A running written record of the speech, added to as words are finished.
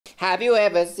Have you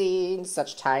ever seen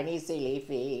such tiny, silly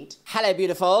feet? Hello,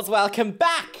 beautifuls. Welcome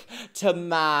back to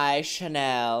my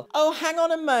Chanel. Oh, hang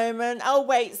on a moment. Oh,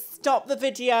 wait. Stop the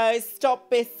video. Stop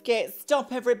Biscuit.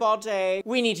 Stop everybody.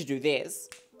 We need to do this.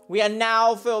 We are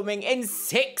now filming in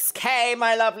 6K,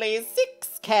 my lovelies.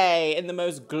 6K in the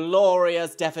most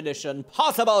glorious definition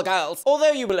possible, girls.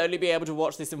 Although you will only be able to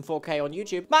watch this in 4K on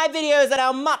YouTube, my videos are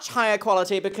now much higher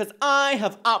quality because I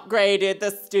have upgraded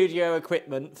the studio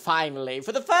equipment, finally.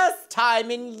 For the first time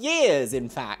in years, in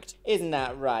fact. Isn't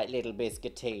that right, little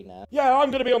Biscuitina? Yeah,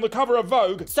 I'm gonna be on the cover of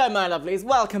Vogue. So, my lovelies,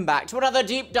 welcome back to another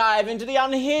deep dive into the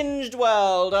unhinged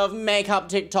world of makeup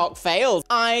TikTok fails.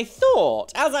 I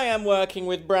thought, as I am working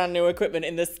with brand new equipment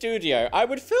in the studio, I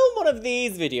would film one of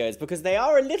these videos because they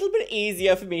are a little bit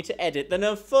easier for me to edit than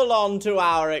a full-on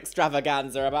 2-hour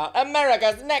extravaganza about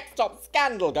America's Next Top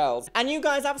Scandal Girls. And you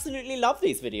guys absolutely love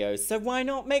these videos, so why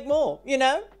not make more, you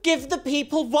know? Give the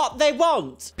people what they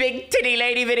want. Big titty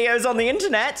lady videos on the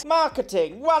internet.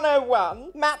 Marketing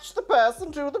 101. Match the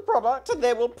person to the product and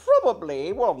they will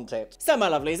probably want it. So, my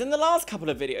lovelies, in the last couple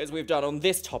of videos we've done on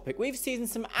this topic, we've seen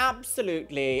some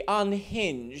absolutely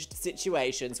unhinged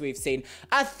situations. We've seen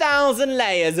 1,000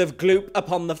 layers of gloop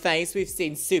upon the face. We've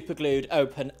seen super glued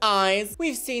open eyes.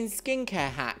 We've seen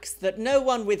skincare hacks that no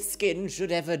one with skin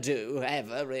should ever do,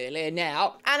 ever really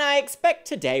now. And I expect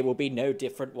today will be no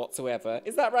different whatsoever.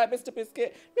 Is that right, Mr.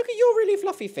 Biscuit? Look at your really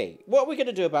fluffy feet. What are we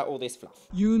gonna do about all this fluff?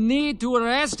 You need to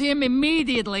arrest him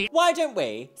immediately. Why don't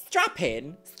we strap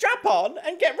in, strap on,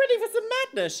 and get ready for some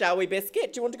madness, shall we,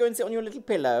 Biscuit? Do you want to go and sit on your little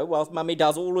pillow whilst Mummy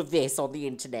does all of this on the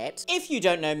internet? If you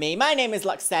don't know me, my name is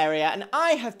Luxeria, and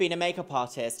I have been a makeup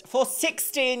artist for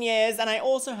 16 years, and I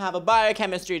also have a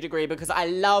biochemistry degree because I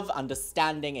love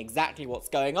understanding exactly what's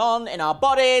going on in our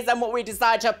bodies and what we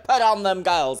decide to put on them,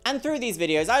 girls. And through these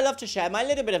videos, I love to share my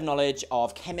little bit of knowledge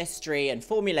of chemistry and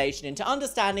formulation into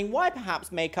understanding why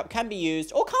perhaps makeup can be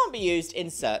used or can't be used in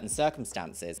certain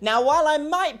circumstances. Now, while I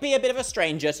might be a bit of a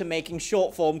stranger to making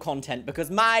short form content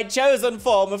because my chosen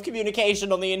form of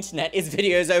communication on the internet is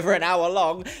videos over an hour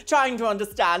long, trying to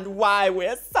understand why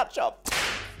we're such a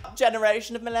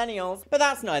generation of millennials. But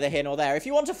that's neither here nor there. If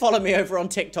you want to follow me over on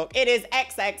TikTok, it is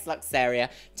xxluxeria.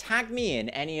 Tag me in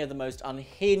any of the most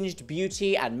unhinged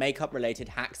beauty and makeup related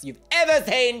hacks you've ever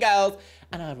seen, girls,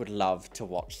 and I would love to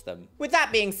watch them. With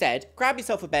that being said, grab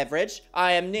yourself a beverage.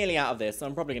 I am nearly out of this, so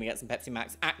I'm probably gonna get some Pepsi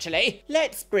Max. Actually,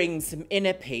 let's bring some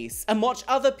inner peace and watch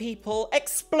other people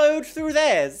explode through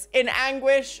theirs in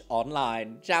anguish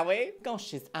online, shall we? Gosh,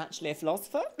 she's actually a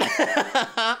philosopher.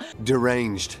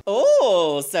 Deranged.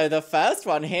 Oh, so the first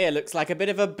one here looks like a bit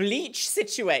of a bleach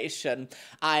situation.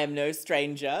 I am no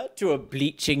stranger to a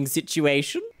bleaching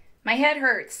situation. My head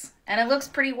hurts, and it looks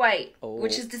pretty white,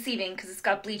 which is deceiving because it's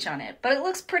got bleach on it. But it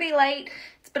looks pretty light.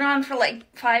 It's been on for like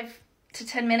 5 to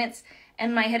 10 minutes,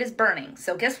 and my head is burning.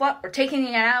 So guess what? We're taking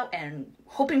it out and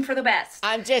hoping for the best.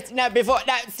 I'm just,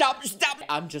 stop.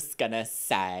 I'm just gonna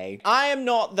say, I am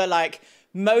not the,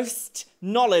 most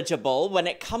knowledgeable when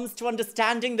it comes to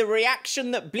understanding the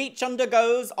reaction that bleach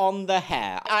undergoes on the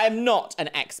hair. I am not an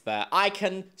expert. I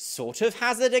can sort of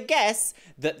hazard a guess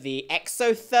that the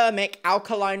exothermic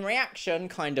alkaline reaction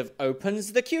kind of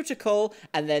opens the cuticle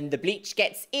and then the bleach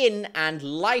gets in and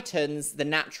lightens the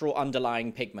natural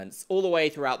underlying pigments all the way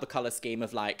throughout the color scheme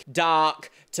of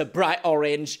dark to bright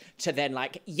orange to then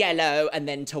yellow and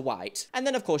then to white. And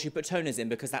then of course you put toners in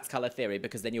because that's color theory,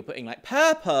 because then you're putting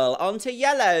purple onto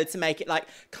yellow to make it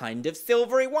kind of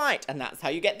silvery white, and that's how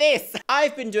you get this.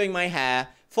 I've been doing my hair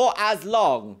for as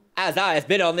long as I have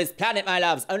been on this planet, my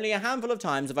loves. Only a handful of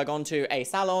times have I gone to a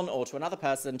salon or to another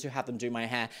person to have them do my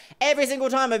hair. Every single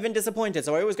time I've been disappointed,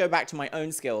 so I always go back to my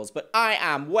own skills. But I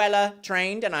am Weller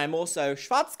trained, and I'm also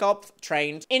Schwarzkopf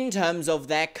trained in terms of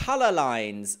their color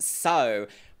lines. So,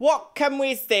 what can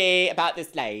we say about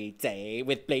this lady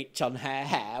with bleach on her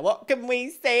hair? What can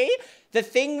we say? The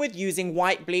thing with using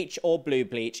white bleach or blue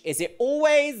bleach is it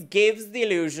always gives the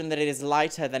illusion that it is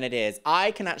lighter than it is.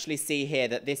 I can actually see here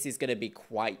that this is going to be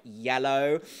quite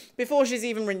yellow. Before she's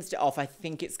even rinsed it off, I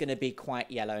think it's going to be quite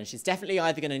yellow, and she's definitely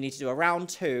either going to need to do a round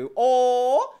 2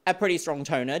 or a pretty strong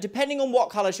toner, depending on what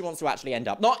color she wants to actually end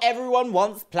up. Not everyone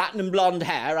wants platinum blonde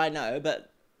hair, I know,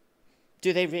 but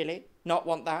do they really not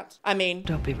want that? I mean...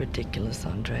 Don't be ridiculous,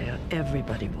 Andrea.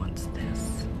 Everybody wants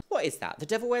this. What is that? The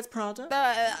Devil Wears Prada?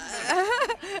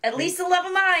 At least a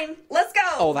level 9. Let's go.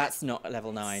 Oh, that's not a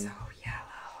level 9. So yellow.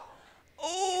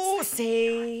 Oh,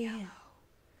 see.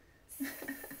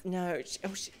 No.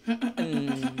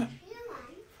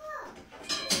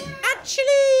 Actually,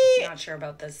 Not sure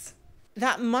about this.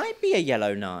 that might be a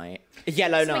yellow 9. A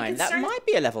yellow 9. That might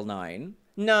be a level 9.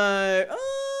 No.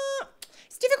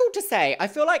 It's difficult to say. I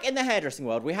feel like in the hairdressing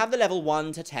world, we have the level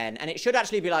 1 to 10, and it should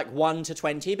actually be like 1 to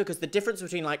 20, because the difference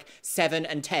between like 7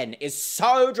 and 10 is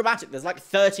so dramatic. There's like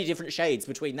 30 different shades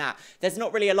between that. There's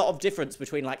not really a lot of difference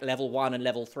between like level 1 and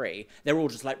level 3. They're all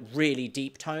just like really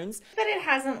deep tones. But it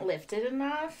hasn't lifted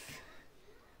enough.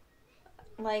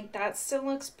 Like, that still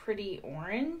looks pretty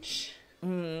orange.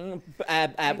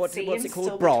 What's it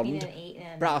called? Blonde.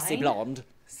 Brassy blonde.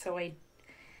 So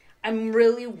I'm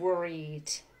really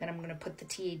worried that I'm gonna put the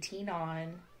T18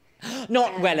 on.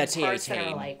 Not Wella T18. Parts that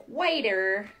are like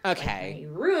whiter. Okay.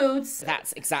 Like my roots.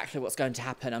 That's exactly what's going to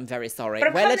happen. I'm very sorry.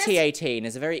 But Wella T18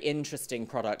 is a very interesting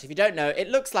product. If you don't know, it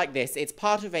looks like this. It's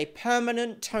part of a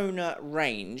permanent toner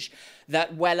range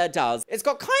that Wella does. It's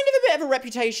got kind of a bit of a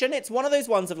reputation. It's one of those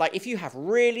ones of like, if you have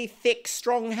really thick,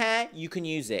 strong hair, you can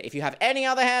use it. If you have any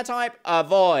other hair type,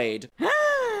 avoid.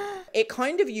 It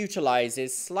kind of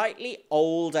utilizes slightly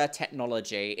older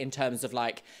technology in terms of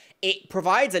like, it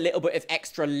provides a little bit of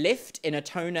extra lift in a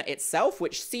toner itself,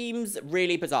 which seems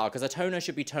really bizarre because a toner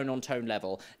should be tone on tone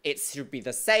level. It should be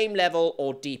the same level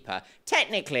or deeper.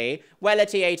 Technically, Wella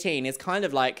T18 is kind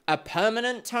of like a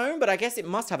permanent tone, but I guess it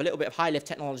must have a little bit of high lift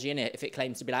technology in it if it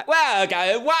claims to be like, well,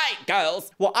 go white,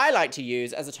 girls. What I like to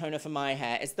use as a toner for my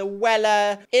hair is the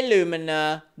Wella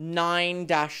Illumina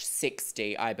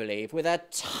 9-60, I believe, with a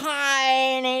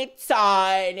tiny,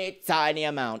 tiny, tiny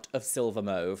amount of silver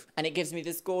mauve. And it gives me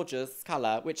this gorgeous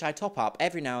colour, which I top up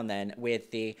every now and then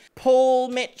with the Paul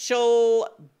Mitchell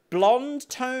blonde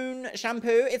tone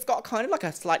shampoo. It's got kind of like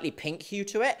a slightly pink hue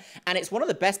to it, and it's one of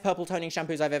the best purple toning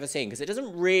shampoos I've ever seen because it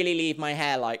doesn't really leave my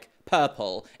hair like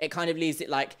purple. It kind of leaves it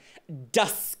like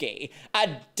dusky, a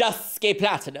dusky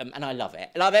platinum, and I love it.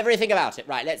 I love everything about it.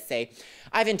 Right, let's see.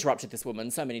 I've interrupted this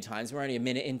woman so many times. We're only a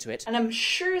minute into it. And I'm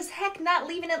sure as heck not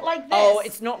leaving it like this. Oh,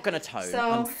 it's not gonna tone. So,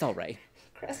 I'm sorry.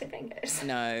 Cross your fingers.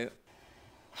 No.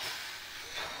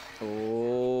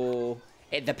 Oh,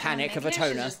 the panic of a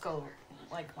toner. Just go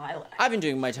like lilac. I've been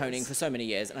doing my toning for so many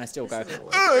years, and I still go,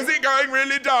 Oh, is it going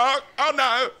really dark?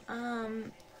 Oh no.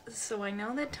 So I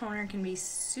know that toner can be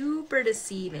super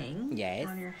deceiving. Yes.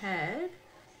 On your head.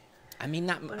 I mean,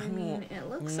 that... But I mean, it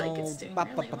looks like it's doing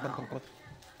really well.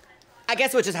 I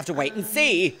guess we'll just have to wait and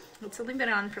see. It's only been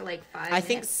on for like 5 minutes. I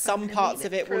think some parts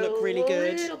of it will look really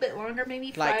good. A little bit longer,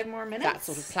 maybe like 5 more minutes. That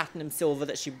sort of platinum silver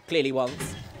that she clearly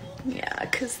wants. Yeah,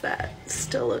 because that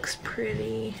still looks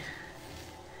pretty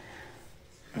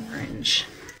orange.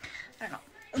 I don't know.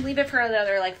 Leave it for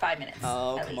another like 5 minutes.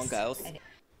 Oh, come on, least. girls.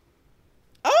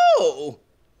 Oh!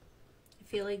 I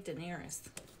feel like Daenerys.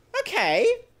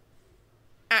 Okay.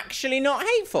 Actually not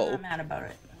hateful. I'm mad about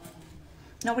it.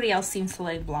 Nobody else seems to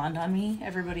like blonde on me.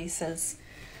 Everybody says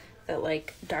that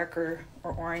like darker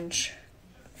or orange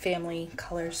family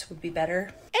colors would be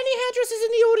better. Any hairdressers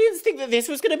in the audience think that this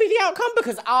was going to be the outcome?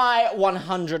 Because I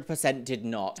 100% did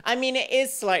not. I mean, it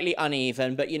is slightly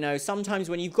uneven, but you know, sometimes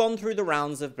when you've gone through the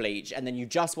rounds of bleach and then you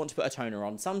just want to put a toner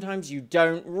on, sometimes you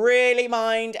don't really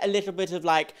mind a little bit of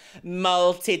like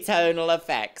multi-tonal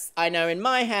effects. I know in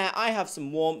my hair, I have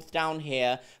some warmth down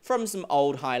here from some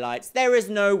old highlights. There is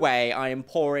no way I am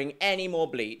pouring any more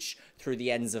bleach through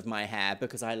the ends of my hair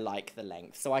because I like the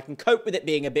length, so I can cope with it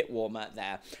being a bit warmer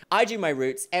there. I do my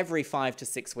roots every 5 to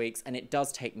 6 weeks, and it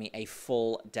does take me a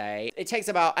full day. It takes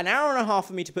about an hour and a half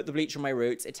for me to put the bleach on my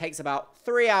roots. It takes about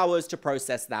 3 hours to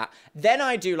process that. Then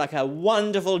I do like a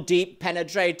wonderful deep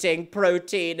penetrating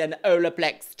protein and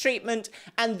Olaplex treatment,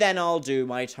 and then I'll do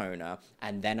my toner.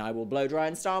 And then I will blow dry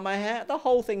and style my hair. The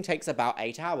whole thing takes about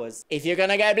 8 hours. If you're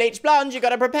gonna go bleach blonde, you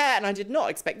gotta prepare, and I did not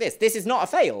expect this. This is not a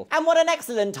fail. And what an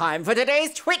excellent time for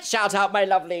today's Twitch shout out, my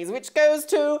lovelies, which goes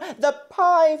to the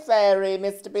Pie Fairy,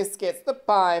 Mr. Biscuits, the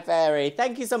Pie Fairy.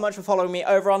 Thank you so much for following me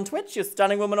over on Twitch, you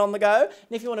stunning woman on the go. And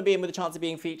if you want to be in with a chance of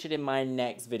being featured in my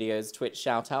next video's Twitch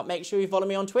shout out, make sure you follow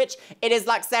me on Twitch. It is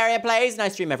Luxeria Plays, and I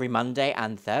stream every Monday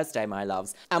and Thursday, my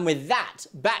loves. And with that,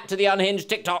 back to the unhinged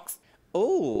TikToks.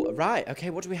 Oh, right. Okay,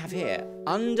 what do we have here?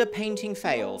 Underpainting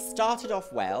fail. Started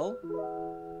off well.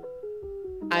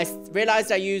 I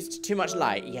realised I used too much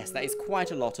light. Yes, that is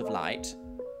quite a lot of light.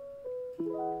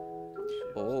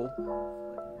 Oh.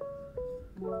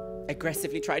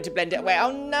 Aggressively tried to blend it away.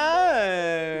 Oh, no!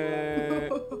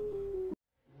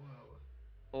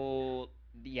 Oh,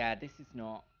 yeah, this is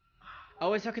not...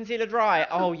 Oh, is her concealer dry?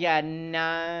 Oh, yeah,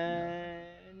 no.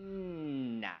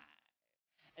 Nah.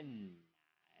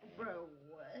 Bro,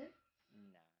 what?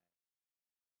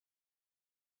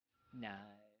 No.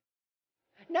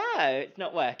 No, it's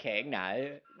not working.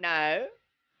 No. No.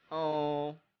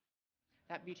 Oh.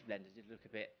 That beauty blender did look a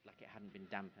bit like it hadn't been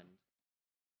dampened.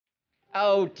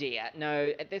 Oh dear.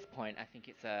 No, at this point I think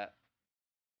it's a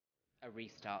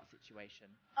restart situation.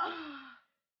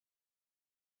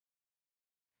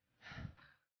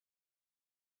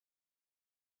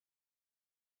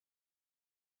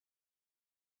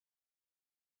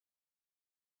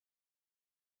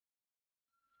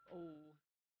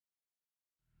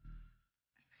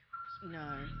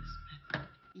 No.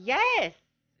 Yes,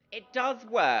 it does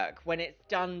work when it's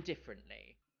done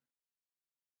differently.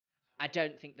 I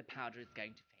don't think the powder is going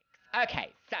to fix. Okay,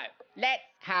 so let's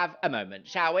have a moment,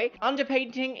 shall we?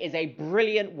 Underpainting is a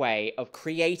brilliant way of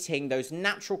creating those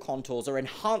natural contours or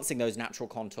enhancing those natural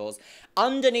contours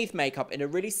underneath makeup in a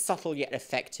really subtle yet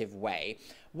effective way.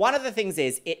 One of the things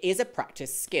is, it is a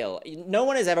practice skill. No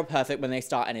one is ever perfect when they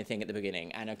start anything at the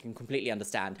beginning, and I can completely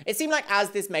understand. It seemed like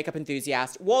as this makeup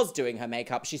enthusiast was doing her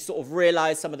makeup, she sort of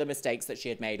realized some of the mistakes that she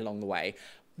had made along the way.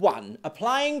 One,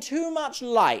 applying too much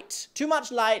light. Too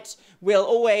much light will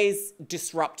always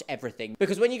disrupt everything,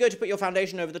 because when you go to put your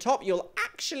foundation over the top, you'll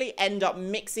actually end up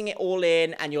mixing it all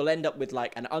in, and you'll end up with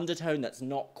like an undertone that's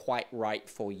not quite right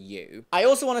for you. I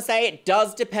also want to say it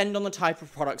does depend on the type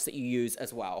of products that you use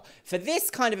as well. For this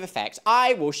kind of effect,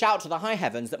 I will shout to the high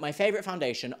heavens that my favorite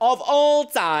foundation of all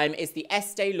time is the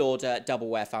Estee Lauder Double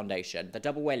Wear Foundation, the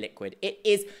Double Wear Liquid. It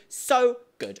is so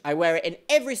good. I wear it in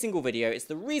every single video. It's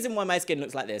the reason why my skin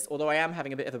looks like this, although I am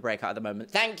having a bit of a breakout at the moment.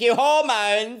 Thank you,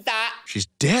 hormones! She's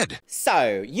dead.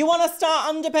 So, you want to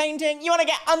start underpainting? You want to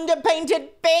get underpainted,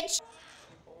 bitch?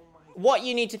 What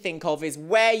you need to think of is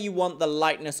where you want the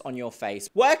lightness on your face.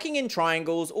 Working in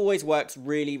triangles always works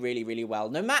really, really, really well.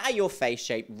 No matter your face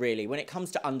shape, really, when it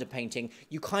comes to underpainting,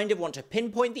 you kind of want to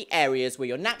pinpoint the areas where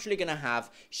you're naturally going to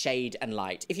have shade and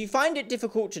light. If you find it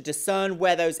difficult to discern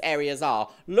where those areas are,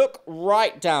 look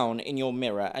right down in your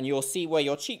mirror and you'll see where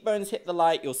your cheekbones hit the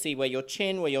light, you'll see where your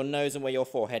chin, where your nose, and where your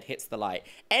forehead hits the light.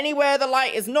 Anywhere the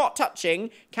light is not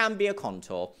touching can be a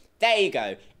contour. There you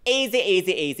go. Easy,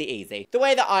 easy, easy, easy. The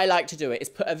way that I like to do it is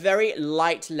put a very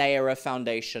light layer of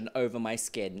foundation over my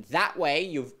skin. That way,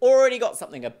 you've already got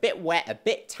something a bit wet, a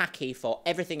bit tacky for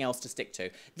everything else to stick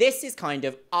to. This is kind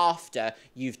of after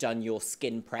you've done your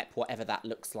skin prep, whatever that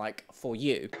looks like for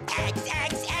you.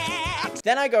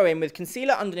 Then I go in with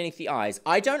concealer underneath the eyes.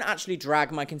 I don't actually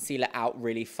drag my concealer out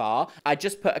really far. I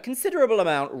just put a considerable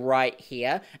amount right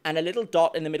here and a little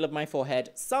dot in the middle of my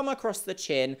forehead, some across the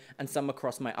chin and some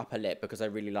across my upper lip, because I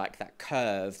really like that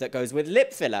curve that goes with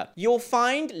lip filler. You'll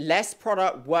find less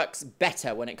product works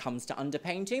better when it comes to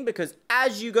underpainting, because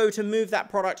as you go to move that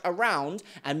product around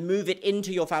and move it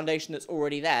into your foundation that's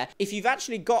already there, if you've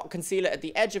actually got concealer at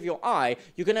the edge of your eye,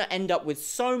 you're going to end up with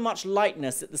so much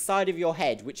lightness at the side of your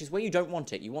head, which is where you don't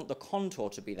want it. You want the contour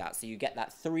to be that, so you get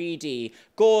that 3D,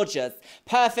 gorgeous,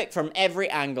 perfect from every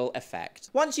angle effect.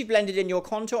 Once you've blended in your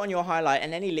contour and your highlight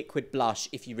and any liquid blush,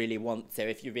 if you really want to,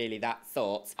 if you're really that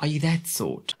sort. Are you that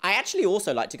sort? I actually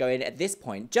also like to go in at this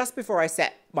point, just before I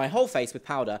set my whole face with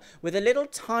powder, with a little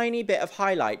tiny bit of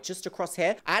highlight just across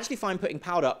here. I actually find putting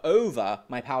powder over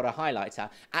my powder highlighter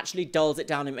actually dulls it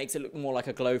down and makes it look more like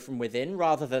a glow from within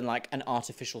rather than like an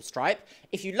artificial stripe.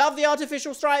 If you love the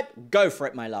artificial stripe, go for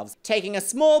it, my loves. Taking a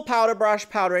small powder brush,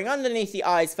 powdering underneath the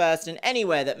eyes first and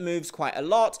anywhere that moves quite a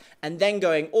lot, and then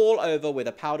going all over with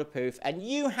a powder poof, and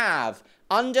you have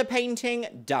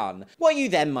underpainting done. What you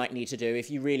then might need to do, if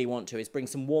you really want to, is bring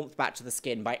some warmth back to the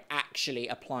skin by actually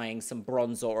applying some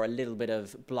bronzer or a little bit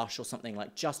of blush or something,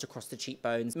 like just across the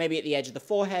cheekbones, maybe at the edge of the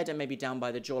forehead and maybe down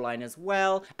by the jawline as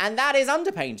well. And that is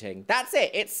underpainting. That's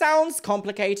it. It sounds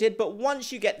complicated, but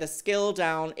once you get the skill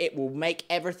down, it will make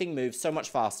everything move so much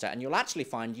faster, and you'll actually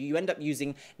find you end up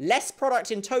using less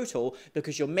product in total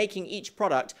because you're making each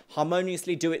product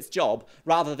harmoniously do its job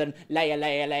rather than layer,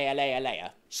 layer, layer, layer,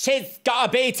 layer. She's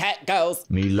gotta beat it, girls.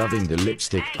 Me loving the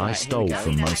lipstick I stole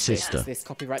from my sister. This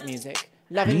copyright music.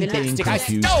 Loving Me the being lipstick I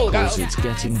confused stole, because girls. it's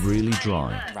getting really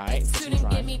dry. Right, it's getting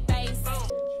dry.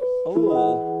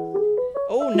 Oh.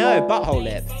 Oh no, butthole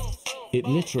lip. It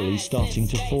literally starting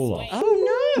to fall off.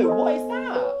 Oh no, what is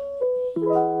that?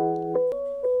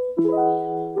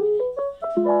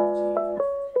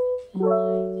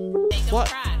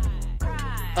 What?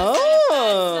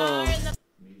 Oh.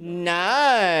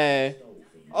 No.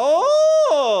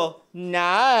 Oh,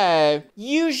 no.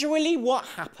 Usually what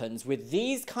happens with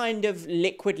these kind of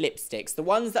liquid lipsticks, the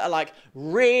ones that are like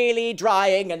really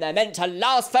drying and they're meant to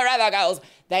last forever, girls,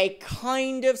 they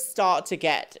kind of start to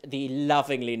get the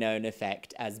lovingly known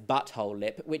effect as butthole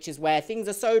lip, which is where things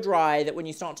are so dry that when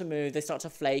you start to move, they start to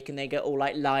flake and they get all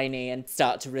like liney and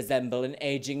start to resemble an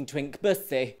aging twink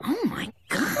pussy. Oh my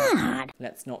God.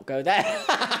 Let's not go there.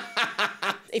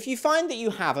 If you find that you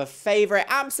have a favorite,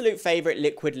 absolute favorite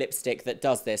liquid lipstick that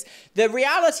does this, the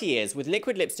reality is with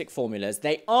liquid lipstick formulas,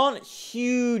 they aren't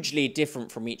hugely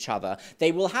different from each other.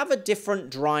 They will have a different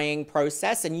drying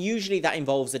process, and usually that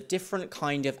involves a different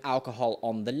kind of alcohol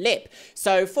on the lip.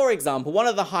 So, for example, one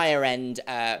of the higher end,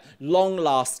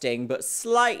 long-lasting but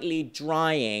slightly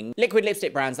drying liquid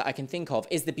lipstick brands that I can think of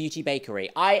is the Beauty Bakery.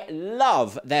 I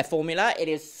love their formula. It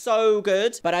is so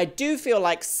good, but I do feel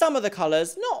like some of the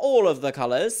colors, not all of the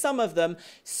colors, some of them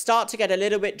start to get a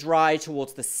little bit dry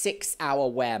towards the 6-hour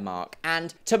wear mark.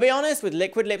 And to be honest, with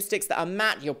liquid lipsticks that are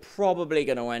matte, you're probably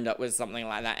going to end up with something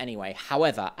like that anyway.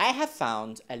 However, I have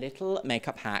found a little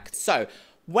makeup hack. So,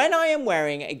 when I am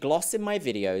wearing a gloss in my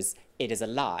videos, it is a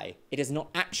lie. It is not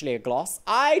actually a gloss.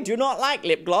 I do not like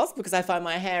lip gloss because I find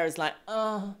my hair is like,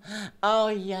 oh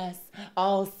yes,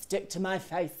 oh, stick to my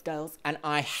face, girls. And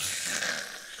I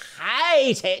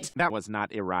hate it. That was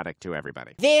not erotic to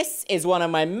everybody. This is one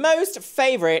of my most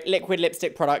favorite liquid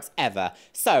lipstick products ever.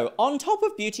 So, on top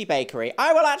of Beauty Bakery,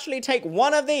 I will actually take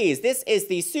one of these. This is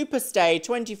the Superstay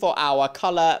 24-Hour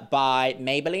Color by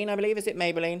Maybelline, I believe. Is it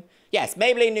Maybelline? Yes,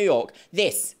 Maybelline New York.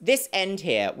 This end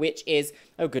here, which is,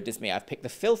 oh goodness me, I've picked the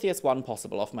filthiest one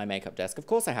possible off my makeup desk. Of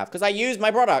course I have, because I use my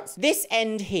products. This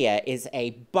end here is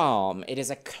a balm. It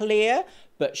is a clear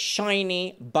but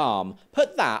shiny balm.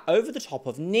 Put that over the top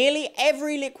of nearly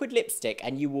every liquid lipstick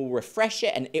and you will refresh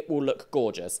it and it will look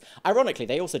gorgeous. Ironically,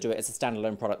 they also do it as a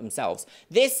standalone product themselves.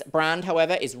 This brand,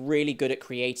 however, is really good at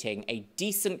creating a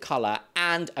decent color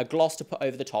and a gloss to put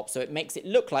over the top, so it makes it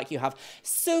look like you have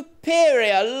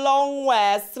superior long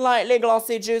wear, slightly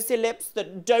glossy, juicy lips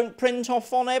that don't print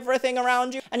off on everything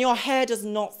around you, and your hair does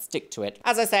not stick to it.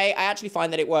 As I say, I actually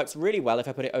find that it works really well if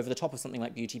I put it over the top of something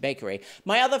like Beauty Bakery.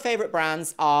 My other favorite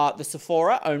brands are the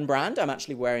Sephora own brand. I'm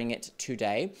actually wearing it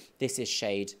today. This is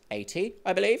shade 80,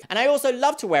 I believe. And I also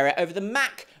love to wear it over the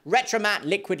MAC Retro Matte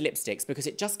liquid lipsticks because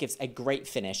it just gives a great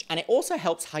finish. And it also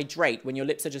helps hydrate when your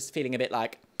lips are just feeling a bit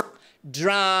like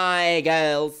dry,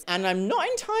 girls. And I'm not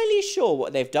entirely sure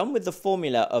what they've done with the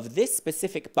formula of this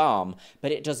specific balm,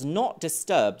 but it does not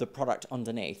disturb the product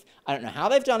underneath. I don't know how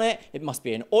they've done it. It must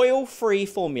be an oil-free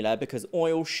formula because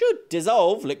oil should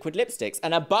dissolve liquid lipsticks,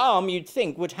 and a balm you'd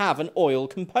think would have an oil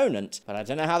component. But I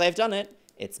don't know how they've done it.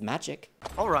 It's magic.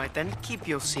 All right, then. Keep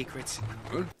your secrets.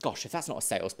 Gosh, if that's not a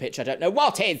sales pitch, I don't know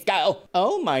what is, girl.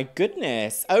 Oh, my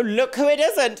goodness. Oh, look who it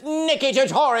isn't. Nikki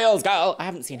Tutorials, girl. I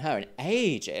haven't seen her in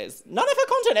ages. None of her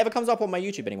content ever comes up on my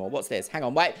YouTube anymore. What's this? Hang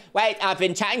on, wait. I've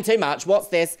been chatting too much. What's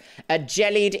this? A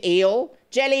jellied eel?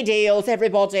 Jellied eels,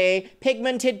 everybody.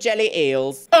 Pigmented jelly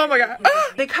eels. Oh, my God.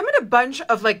 They come in a bunch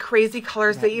of, like, crazy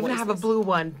colors. They even have a blue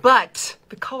one. But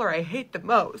the color I hate the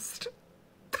most...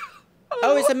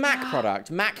 Oh, it's a MAC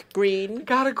product. MAC green.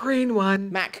 Got a green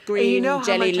one. MAC green you know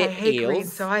jelly lip I hate eels. Green,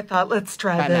 so I thought, let's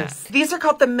try this. These are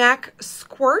called the MAC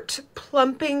Squirt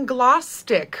Plumping Gloss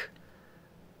Stick.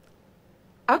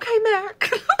 Okay,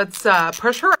 MAC. Let's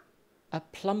push her. A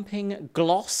plumping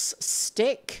gloss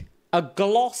stick? A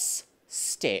gloss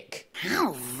stick.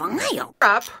 How vile.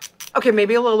 Up. Okay,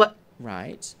 maybe a little.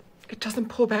 Right. It doesn't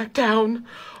pull back down.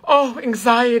 Oh,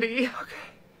 anxiety. Okay,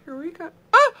 here we go.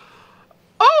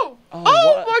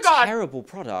 Oh my God. Terrible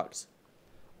product.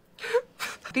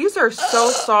 These are so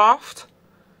soft,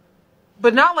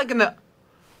 but not like in the...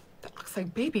 That looks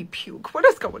like baby puke. What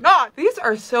is going on? These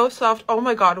are so soft. Oh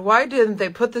my God. Why didn't they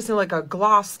put this in like a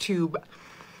gloss tube?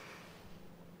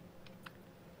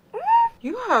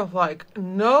 You have like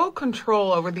no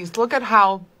control over these. Look at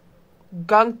how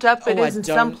gunked up it is in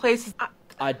some places.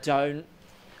 I don't.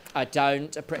 What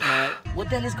the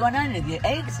hell is going on with your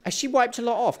eggs? Has she wiped a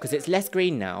lot off? Because it's less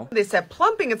green now. They said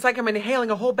plumping. It's like I'm inhaling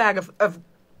a whole bag of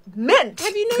mint.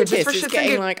 Have you noticed it's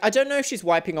getting like, I don't know if she's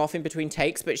wiping off in between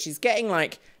takes, but she's getting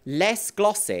like less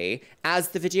glossy as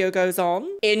the video goes on.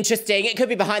 Interesting. It could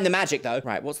be behind the magic though.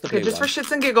 Right, what's the blue just one? for shits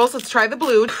and giggles, let's try the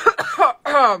blue.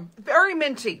 Very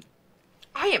minty.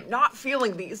 I am not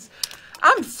feeling these.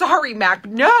 I'm sorry, Mac.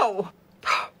 No.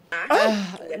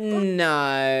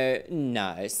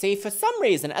 No. See, for some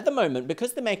reason, at the moment,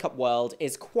 because the makeup world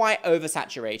is quite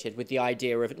oversaturated with the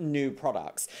idea of new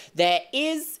products, there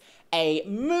is a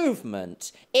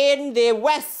movement in the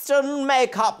Western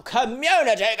makeup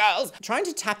community, girls, trying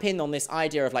to tap in on this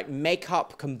idea of like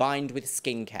makeup combined with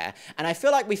skincare. And I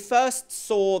feel like we first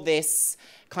saw this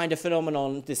kind of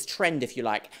phenomenon, this trend, if you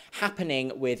like,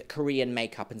 happening with Korean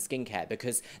makeup and skincare,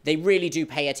 because they really do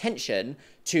pay attention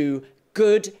to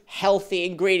good, healthy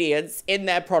ingredients in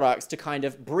their products to kind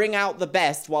of bring out the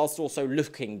best whilst also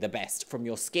looking the best from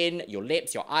your skin, your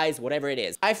lips, your eyes, whatever it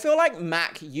is. I feel like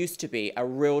MAC used to be a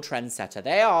real trendsetter.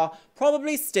 They are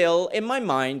probably still, in my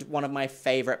mind, one of my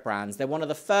favorite brands. They're one of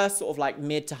the first sort of like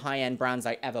mid to high-end brands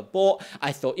I ever bought.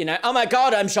 I thought, you know, oh my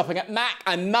God, I'm shopping at MAC.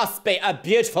 I must be a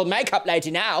beautiful makeup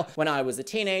lady now. When I was a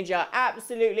teenager,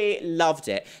 absolutely loved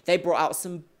it. They brought out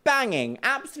some banging,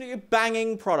 absolutely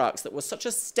banging products that were such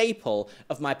a staple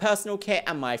of my personal kit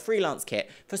and my freelance kit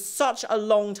for such a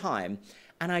long time.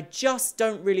 And I just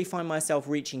don't really find myself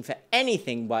reaching for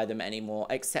anything by them anymore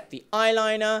except the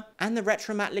eyeliner and the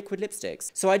Retro Matte liquid lipsticks.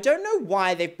 So I don't know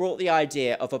why they've brought the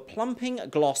idea of a plumping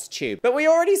gloss tube. But we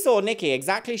already saw Nikki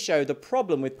exactly show the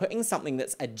problem with putting something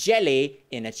that's a jelly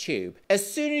in a tube.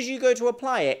 As soon as you go to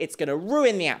apply it, it's gonna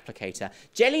ruin the applicator.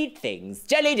 Jellied things,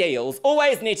 jelly deals,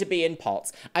 always need to be in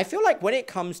pots. I feel like when it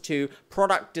comes to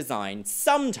product design,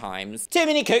 sometimes too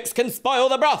many cooks can spoil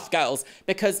the broth, girls.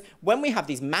 Because when we have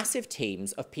these massive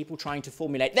teams of people trying to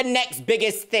formulate the next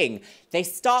biggest thing, they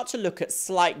start to look at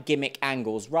slight gimmick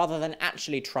angles rather than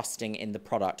actually trusting in the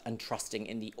product and trusting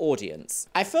in the audience.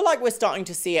 I feel like we're starting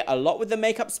to see it a lot with the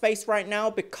makeup space right now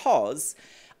because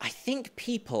I think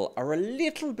people are a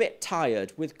little bit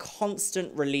tired with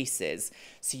constant releases.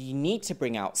 So you need to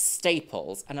bring out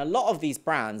staples. And a lot of these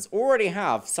brands already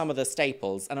have some of the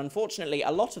staples. And unfortunately,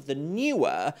 a lot of the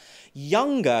newer,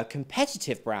 younger,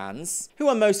 competitive brands, who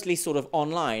are mostly sort of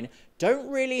online,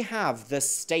 don't really have the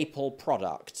staple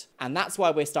product. And that's why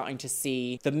we're starting to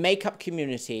see the makeup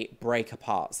community break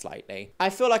apart slightly. I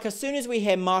feel like as soon as we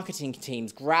hear marketing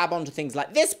teams grab onto things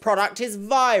like, this product is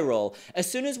viral, as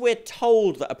soon as we're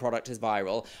told that a product is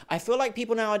viral, I feel like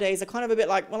people nowadays are kind of a bit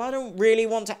like, well, I don't really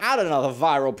want to add another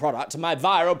viral product to my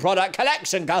viral product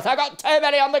collection because I got too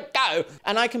many on the go.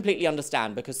 And I completely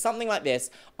understand, because something like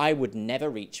this, I would never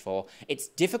reach for. It's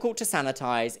difficult to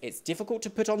sanitize, it's difficult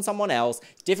to put on someone else,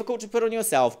 it's difficult to put on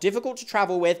yourself, difficult to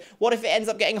travel with. What if it ends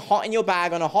up getting hot in your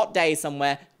bag on a hot day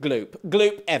somewhere? Gloop.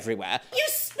 Gloop everywhere. You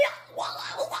smell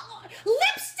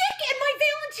lipstick and my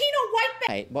Valentino white bag.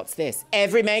 Hey, what's this?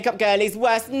 Every makeup girlie's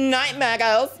worst nightmare,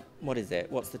 girls. What is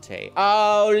it? What's the tea?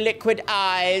 Oh, liquid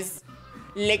eyes.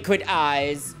 Liquid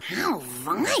eyes. How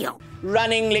vile.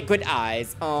 Running liquid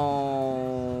eyes.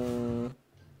 Oh.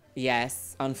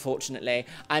 Yes, unfortunately.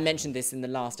 I mentioned this in the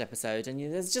last episode, and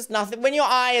there's just nothing. When your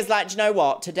eye is like, do you know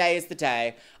what? Today is the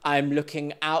day. I'm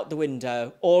looking out the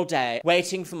window all day,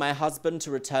 waiting for my husband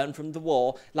to return from the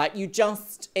war. Like, you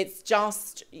just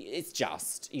can't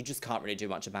really do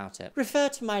much about it. Refer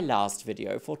to my last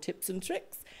video for tips and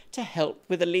tricks to help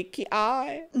with a leaky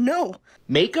eye. No.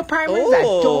 Makeup primers that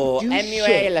don't do MUA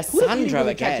shit. Alessandro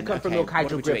again. Come from Okay, Milk Hydro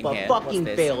what are we Grip, doing here? but fucking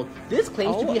What's this? failed. This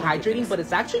claims to be hydrating, but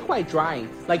it's actually quite drying.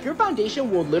 Like, your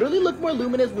foundation will literally look more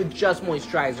luminous with just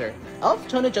moisturizer. e.l.f.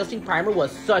 Tone Adjusting Primer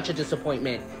was such a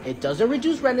disappointment. It doesn't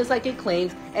reduce redness like it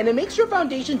claims, and it makes your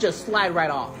foundation just slide right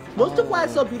off. Most of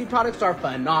YSL beauty products are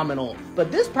phenomenal,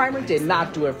 but this primer did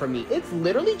not do it for me. It's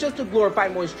literally just a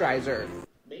glorified moisturizer.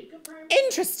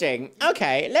 Interesting.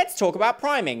 Okay, let's talk about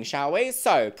priming, shall we?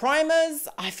 So, primers,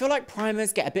 I feel like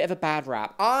primers get a bit of a bad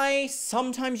rap. I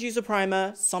sometimes use a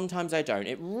primer, sometimes I don't.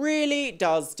 It really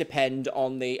does depend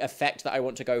on the effect that I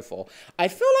want to go for. I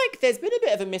feel like there's been a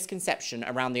bit of a misconception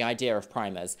around the idea of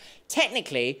primers.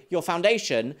 Technically, your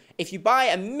foundation, if you buy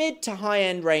a mid to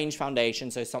high-end range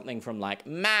foundation, so something from like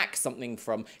MAC, something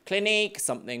from Clinique,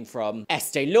 something from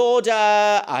Estee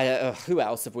Lauder, who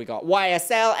else have we got?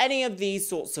 YSL, any of these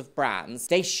sorts of brands,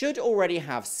 they should already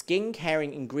have skin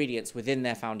caring ingredients within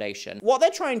their foundation. What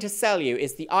they're trying to sell you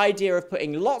is the idea of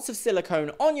putting lots of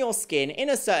silicone on your skin in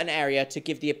a certain area to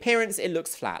give the appearance it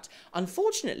looks flat.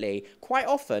 Unfortunately, quite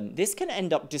often, this can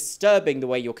end up disturbing the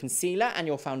way your concealer and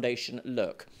your foundation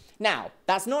look. Now,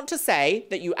 that's not to say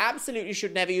that you absolutely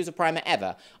should never use a primer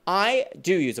ever. I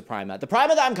do use a primer. The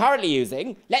primer that I'm currently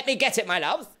using, let me get it, my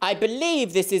loves. I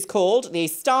believe this is called the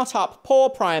Startup Pore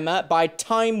Primer by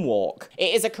Time Walk.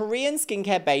 It is a Korean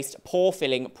skincare-based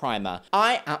pore-filling primer.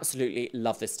 I absolutely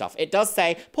love this stuff. It does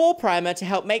say, pore primer to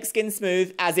help make skin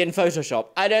smooth, as in Photoshop.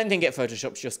 I don't think it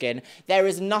Photoshops your skin. There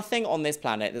is nothing on this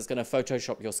planet that's gonna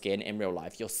Photoshop your skin in real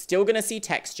life. You're still gonna see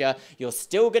texture, you're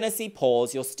still gonna see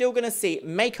pores, you're still gonna see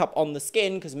makeup makeup on the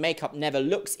skin, because makeup never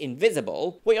looks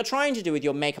invisible, what you're trying to do with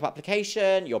your makeup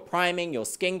application, your priming, your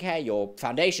skincare, your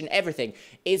foundation, everything,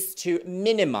 is to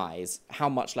minimize how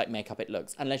much like makeup it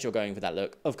looks, unless you're going for that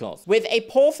look, of course. With a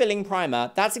pore filling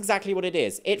primer, that's exactly what it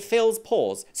is. It fills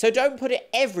pores. So don't put it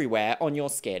everywhere on your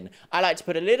skin. I like to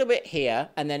put a little bit here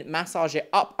and then massage it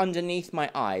up underneath my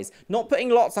eyes. Not putting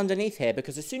lots underneath here,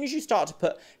 because as soon as you start to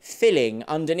put filling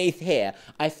underneath here,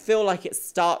 I feel like it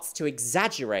starts to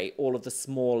exaggerate all of the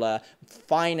smaller,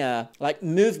 finer, like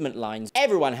movement lines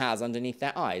everyone has underneath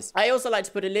their eyes. I also like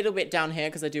to put a little bit down here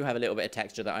because I do have a little bit of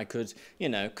texture that I could, you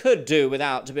know, could do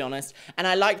without, to be honest. And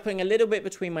I like putting a little bit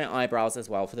between my eyebrows as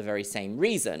well for the very same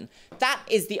reason. That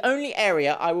is the only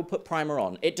area I will put primer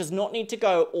on. It does not need to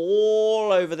go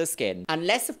all over the skin.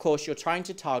 Unless, of course, you're trying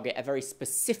to target a very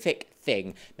specific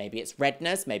thing. Maybe it's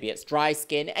redness, maybe it's dry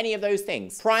skin, any of those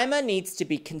things. Primer needs to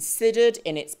be considered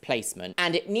in its placement,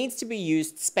 and it needs to be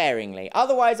used sparingly.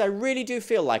 Otherwise, I really do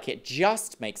feel like it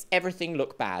just makes everything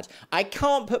look bad. I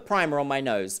can't put primer on my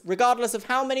nose. Regardless of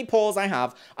how many pores I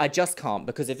have, I just can't,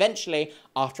 because eventually,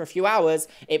 after a few hours,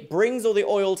 it brings all the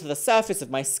oil to the surface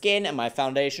of my skin and my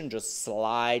foundation just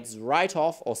slides right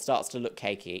off or starts to look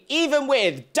cakey. Even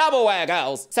with double wear,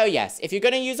 girls! So yes, if you're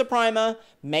going to use a primer,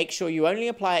 make sure you only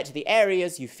apply it to the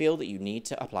areas you feel that you need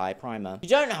to apply primer. You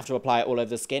don't have to apply it all over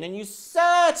the skin, and you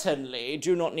certainly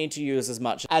do not need to use as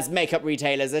much as makeup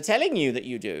retailers are telling you that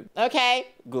you do. Okay?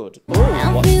 Good. Ooh,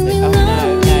 what's this? Oh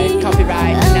no,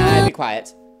 copyright. No, be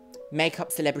quiet.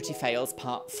 Makeup Celebrity Fails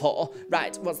Part 4.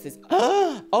 Right, what's this?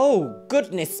 Oh,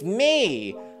 goodness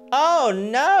me. Oh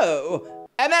no.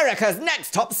 America's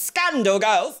Next Top Scandal,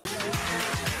 girls.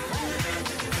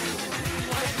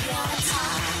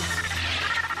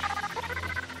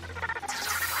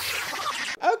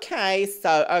 Okay,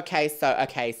 so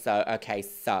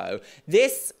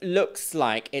this looks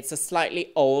like it's a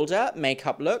slightly older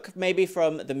makeup look, maybe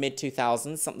from the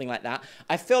mid-2000s, something like that.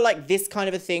 I feel like this kind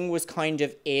of a thing was kind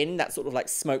of in that sort of like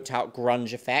smoked out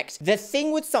grunge effect. The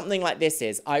thing with something like this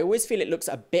is I always feel it looks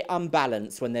a bit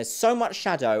unbalanced when there's so much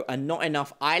shadow and not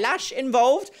enough eyelash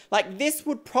involved. Like, this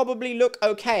would probably look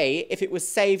okay if it was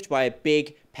saved by a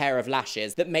big pair of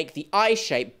lashes that make the eye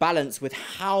shape balance with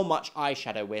how much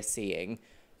eyeshadow we're seeing.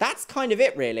 That's kind of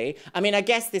it, really. I mean, I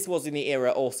guess this was in the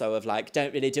era also of like,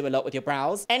 don't really do a lot with your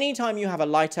brows. Anytime you have a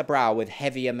lighter brow with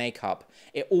heavier makeup,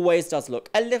 it always does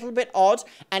look a little bit odd.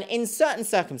 And in certain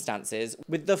circumstances,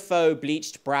 with the faux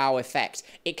bleached brow effect,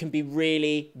 it can be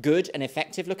really good and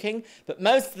effective looking. But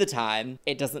most of the time,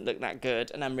 it doesn't look that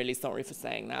good. And I'm really sorry for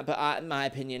saying that, but my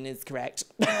opinion is correct.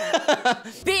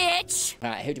 Bitch! All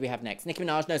right, who do we have next? Nicki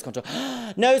Minaj, nose contour.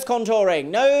 Nose contouring.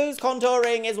 Nose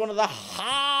contouring is one of the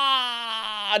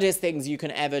hardest things you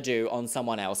can ever do on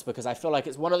someone else, because I feel like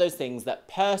it's one of those things that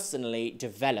personally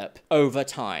develop over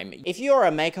time. If you're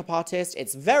a makeup artist,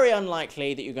 it's very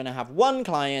unlikely that you're going to have one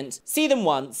client, see them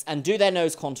once, and do their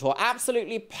nose contour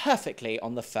absolutely perfectly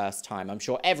on the first time. I'm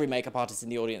sure every makeup artist in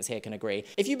the audience here can agree.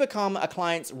 If you become a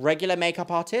client's regular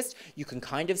makeup artist, you can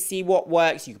kind of see what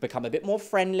works, you can become a bit more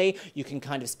friendly, you can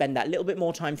kind of spend that little bit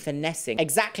more time finessing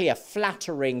exactly a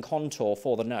flattering contour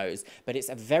for the nose, but it's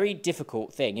a very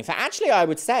difficult thing. In fact, actually, I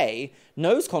would say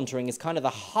nose contouring is kind of the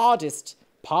hardest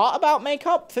part about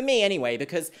makeup, for me anyway,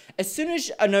 because as soon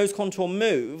as a nose contour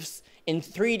moves in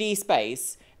 3D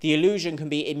space, the illusion can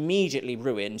be immediately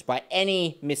ruined by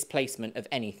any misplacement of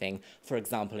anything, for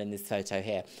example, in this photo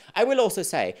here. I will also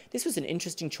say, this was an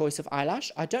interesting choice of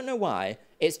eyelash. I don't know why.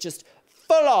 It's just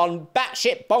full-on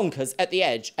batshit bonkers at the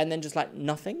edge, and then just like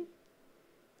nothing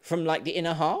from like the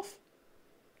inner half.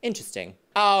 Interesting.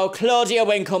 Oh, Claudia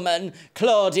Winkleman.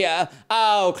 Claudia.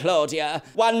 Oh, Claudia.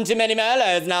 One too many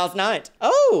Merlots last night.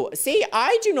 Oh, see,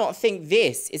 I do not think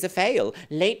this is a fail.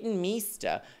 Leighton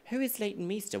Meester. Who is Leighton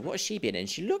Meester? What has she been in?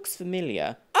 She looks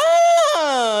familiar.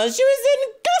 Ah, she was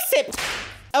in Gossip.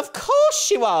 Of course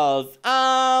she was.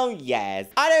 Oh, yes.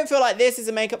 I don't feel like this is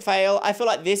a makeup fail. I feel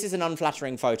like this is an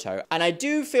unflattering photo. And I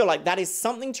do feel like that is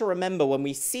something to remember when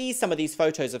we see some of these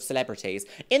photos of celebrities.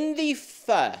 In the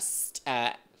first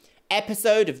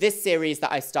episode of this series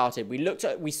that I started,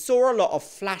 we saw a lot of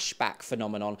flashback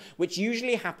phenomenon, which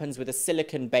usually happens with a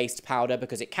silicone-based powder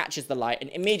because it catches the light and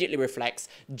immediately reflects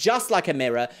just like a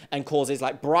mirror and causes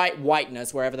like bright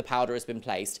whiteness wherever the powder has been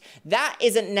placed. That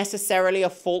isn't necessarily a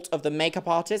fault of the makeup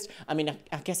artist. I mean,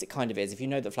 I guess it kind of is. If you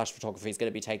know that flash photography is going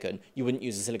to be taken, you wouldn't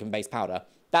use a silicone-based powder.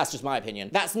 That's just my opinion.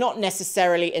 That's not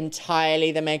necessarily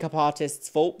entirely the makeup artist's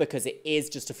fault, because it is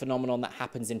just a phenomenon that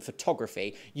happens in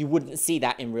photography. You wouldn't see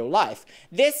that in real life.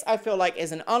 This, I feel like,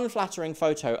 is an unflattering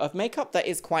photo of makeup that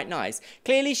is quite nice.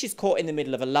 Clearly, she's caught in the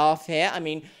middle of a laugh here. I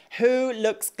mean, Who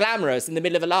looks glamorous in the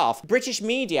middle of a laugh? British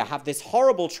media have this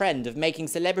horrible trend of making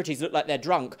celebrities look like they're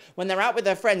drunk when they're out with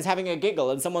their friends having a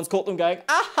giggle and someone's caught them going,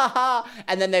 ah ha ha,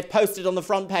 and then they've posted on the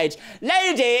front page,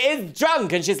 lady is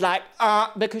drunk, and she's like,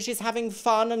 because she's having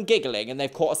fun and giggling and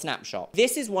they've caught a snapshot.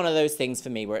 This is one of those things for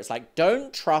me where it's like,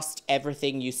 don't trust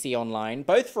everything you see online,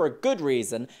 both for a good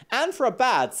reason and for a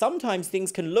bad. Sometimes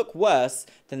things can look worse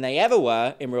than they ever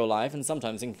were in real life, and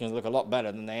sometimes things can look a lot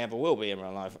better than they ever will be in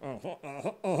real life.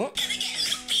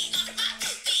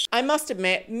 I must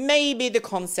admit, maybe the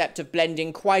concept of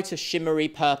blending quite a shimmery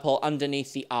purple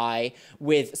underneath the eye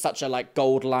with such a like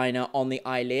gold liner on the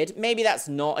eyelid, maybe that's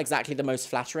not exactly the most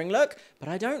flattering look, but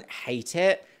I don't hate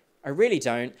it. I really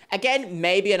don't. Again,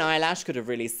 maybe an eyelash could have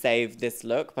really saved this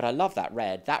look, but I love that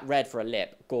red. That red for a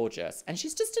lip, gorgeous. And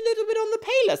she's just a little bit on the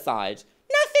paler side.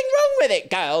 Nothing wrong with it,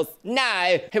 girls.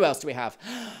 No. Who else do we have?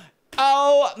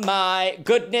 Oh my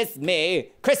goodness me.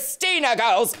 Christina,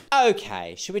 girls.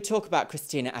 Okay, should we talk about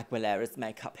Christina Aguilera's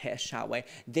makeup here, shall we?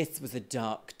 This was a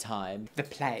dark time. The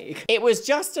plague. It was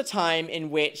just a time in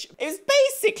which it was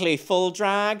basically full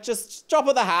drag, just drop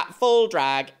of the hat, full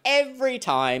drag, every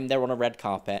time they're on a red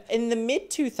carpet. In the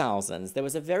mid-2000s, there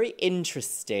was a very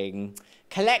interesting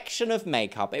collection of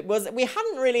makeup. We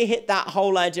hadn't really hit that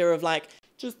whole idea of like,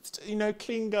 just, you know,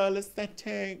 clean girl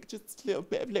aesthetic, just a little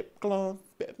bit of lip gloss,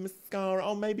 bit of mascara,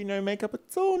 oh, maybe no makeup at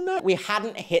all, no. We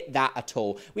hadn't hit that at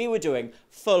all. We were doing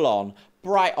full-on,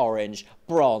 bright orange,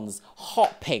 bronze,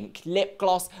 hot pink, lip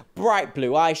gloss, bright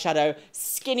blue eyeshadow,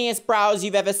 skinniest brows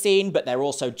you've ever seen, but they're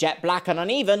also jet black and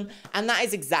uneven, and that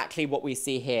is exactly what we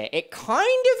see here. It kind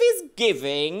of is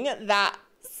giving that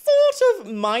sort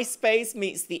of MySpace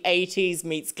meets the 80s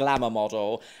meets glamour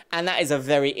model, and that is a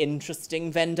very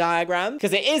interesting Venn diagram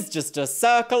because it is just a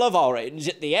circle of orange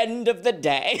at the end of the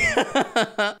day.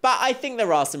 But I think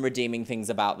there are some redeeming things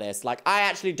about this. Like, I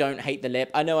actually don't hate the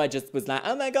lip. I know I just was like,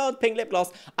 oh my god, pink lip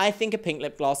gloss. I think a pink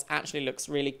lip gloss actually looks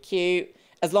really cute,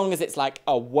 as long as it's like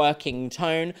a working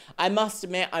tone. I must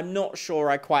admit, I'm not sure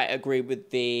I quite agree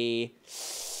with the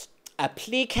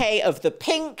applique of the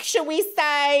pink, shall we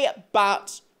say,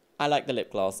 but I like the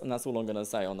lip gloss, and that's all I'm going to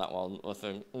say on that one, I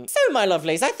think. So, my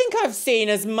lovelies, I think I've seen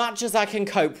as much as I can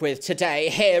cope with today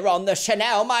here on the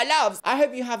Chanel, my loves. I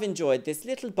hope you have enjoyed this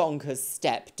little bonkers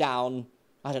step down,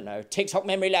 I don't know, TikTok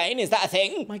memory lane. Is that a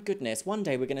thing? My goodness, one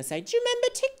day we're going to say, do you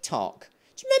remember TikTok?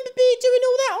 Do you remember me doing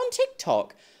all that on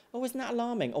TikTok? Oh, isn't that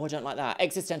alarming? Oh, I don't like that.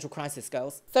 Existential crisis,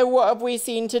 girls. So what have we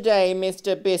seen today,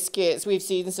 Mr. Biscuits? We've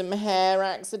seen some hair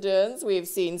accidents. We've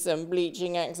seen some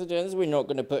bleaching accidents. We're not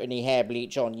going to put any hair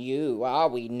bleach on you, are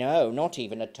we? No, not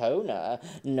even a toner.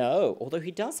 No, although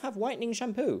he does have whitening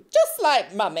shampoo. Just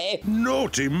like Mummy.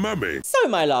 Naughty Mummy. So,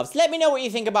 my loves, let me know what you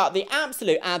think about the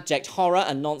absolute abject horror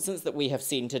and nonsense that we have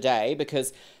seen today,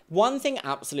 because one thing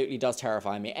absolutely does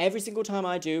terrify me. Every single time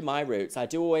I do my roots, I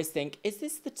do always think, is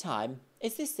this the time?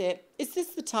 Is this it? Is this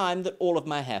the time that all of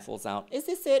my hair falls out? Is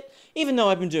this it? Even though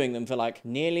I've been doing them for like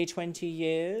nearly 20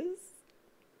 years.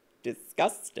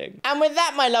 Disgusting. And with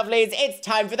that, my lovelies, it's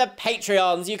time for the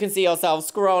Patreons. You can see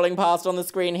yourselves scrolling past on the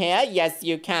screen here. Yes,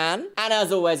 you can. And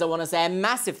as always, I want to say a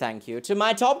massive thank you to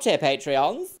my top tier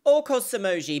Patreons. Orkos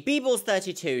Samoji,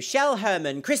 Beebles32, Shell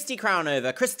Herman, Christy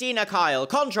Crownover, Christina Kyle,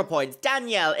 ContraPoints,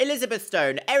 Danielle, Elizabeth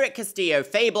Stone, Eric Castillo,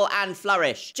 Fable and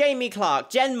Flourish, Jamie Clark,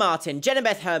 Jen Martin,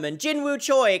 Jenabeth Herman, Jinwoo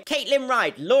Choi, Caitlin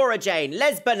Wright, Laura Jane,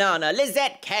 Les Banana,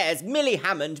 Lizette Cares, Millie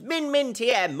Hammond, Min Min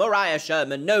TM, Mariah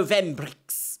Sherman,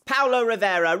 Novembrix, Paolo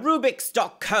Rivera, Rubik's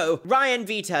Co, Ryan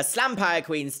Vita, Slampire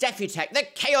Queen, Steffutech, The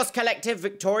Chaos Collective,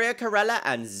 Victoria Corella,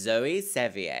 and Zoe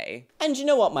Sevier. And you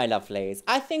know what, my lovelies?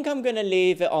 I think I'm gonna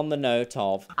leave it on the note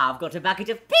of, I've got a bucket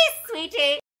of piss,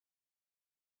 sweetie.